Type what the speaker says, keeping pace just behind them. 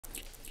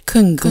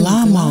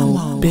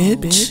CONGLOMO,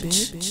 bitch.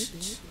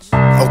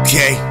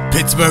 Okay,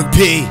 Pittsburgh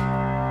P.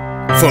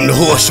 From the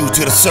horseshoe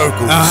to the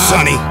circle,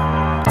 Sonny.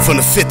 From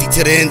the 50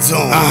 to the end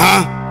zone,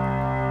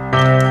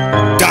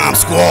 Dom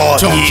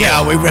Squad,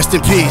 yeah, we rest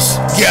in peace.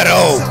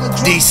 Ghetto,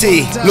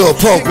 DC, Lil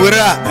Poke, what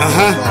up?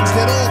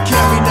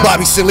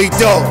 Bobby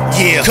Salito,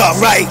 yeah, cut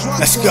right,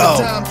 let's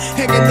go.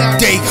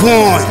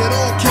 Daquan,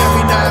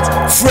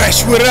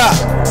 Fresh, what up?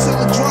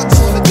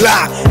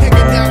 Block,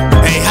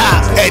 hey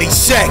Hop, Eddie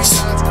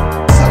Sex,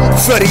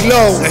 Freddie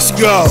Lowe, let's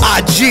go.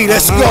 IG,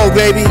 let's go,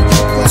 baby.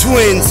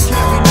 Twins,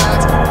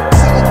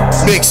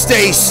 Big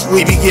Stace,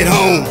 we be get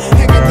home.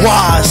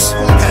 Waz,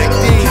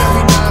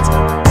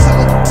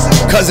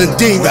 Cousin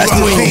D, rest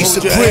in peace,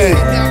 Supreme.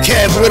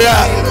 Kev, what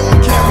up?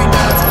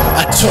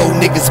 I told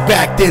niggas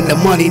back then the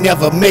money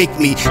never make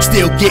me.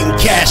 Still getting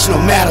cash no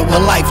matter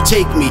what life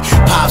take me.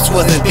 Pops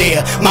wasn't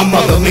there, my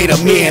mother made a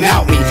man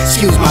out me.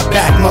 Excuse my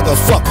back,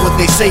 motherfuck what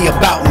they say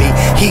about me.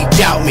 He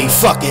doubt me,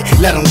 fuck it,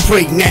 let him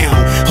pray now.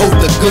 Hope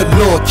the good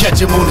Lord catch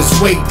him on his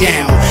way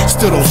down.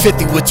 Stood on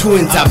 50 with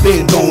twins, I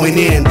been going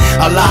in.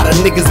 A lot of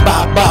niggas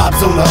buy bobs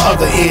on the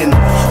other end.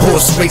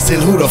 Horse racing,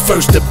 who the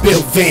first to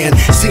build van.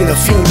 Seen a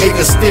fiend make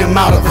a stem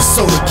out of a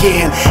soda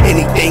can.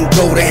 Anything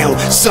go down,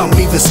 some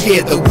even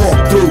scared to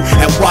walk through.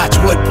 And watch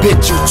what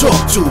bitch you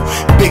talk to.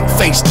 Big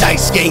face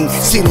dice game,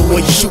 see the way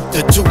you shoot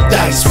the two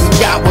dice. We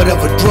got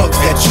whatever drugs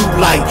that you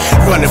like.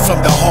 Running from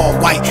the hard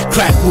white,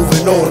 crack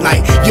moving all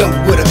night. Young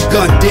with a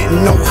gun,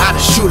 didn't know how to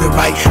shoot it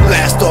right.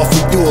 Blast off,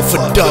 we do it for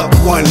Duck,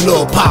 one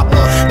Lil Papa.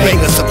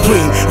 Banger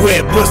Supreme,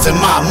 Red Bruce and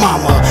my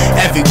mama.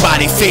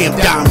 Everybody fam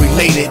down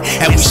related,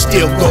 and we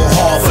still go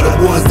hard for the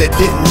ones that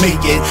didn't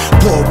make it.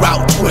 Pour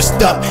out, twist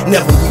up,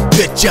 never we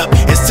bitch up.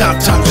 And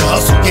sometimes the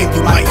hustle game,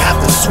 you might have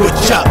to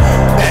switch up.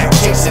 Back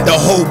chasing, the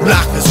whole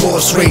block is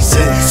horse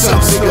racing. Some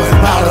spilling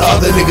powder,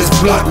 other niggas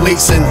blunt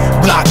lacing.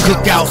 Block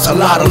cookouts, a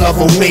lot of love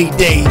on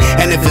Mayday.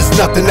 And if there's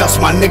nothing else,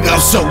 my nigga,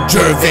 I'm so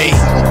Jervay.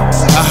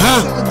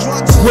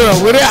 Well,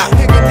 what up?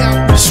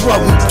 That's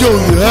what we do,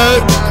 you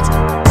heard?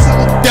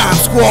 Dom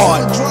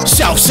Squad,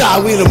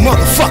 Southside, we in the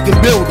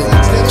motherfucking building.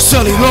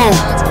 Sonny Long,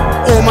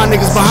 all my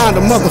niggas behind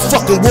the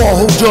motherfucking wall,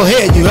 hold your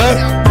head, you heard?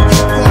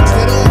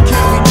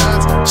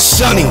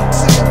 Sonny,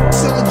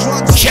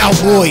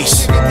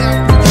 Cowboys,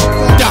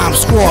 Dom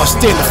Squad,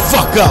 stand the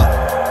fuck up.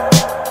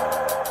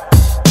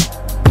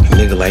 A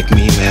nigga like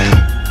me, man,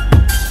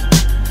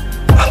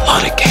 I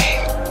love the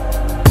game.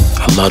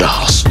 I love the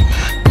hustle,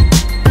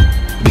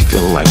 man. Be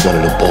feeling like one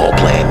of the ball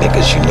playing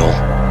niggas, you know,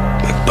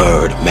 like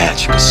Bird,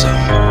 Magic or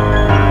something.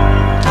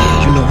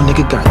 Yeah, you know, a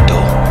nigga got dough.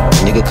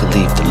 A nigga could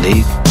leave the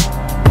league.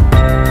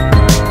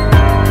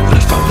 But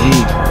if I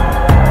leave,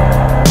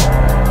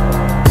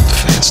 the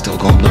fans still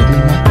gonna love me,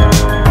 man.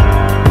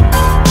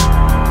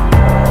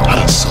 I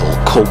done sold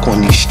coke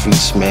on these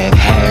streets, man.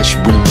 Hash,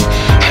 weed,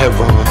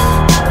 heroin.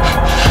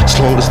 As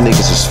long as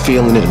niggas is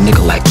feeling it, a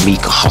nigga like me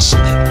can hustle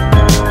it.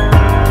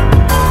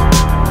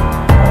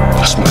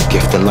 That's my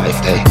gift in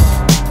life, eh?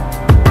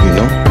 You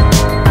know?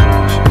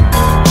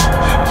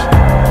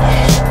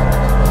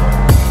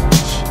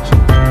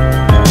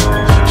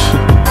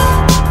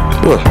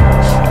 What?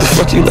 The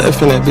fuck you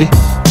laughing at, B?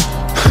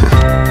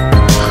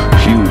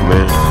 You,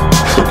 man.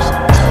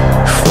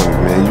 Funny,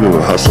 man. You a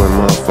hustling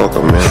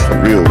motherfucker, man. For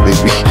real,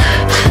 baby.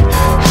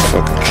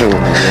 Fucking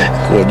killing me, man.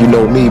 Well, you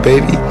know me,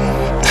 baby.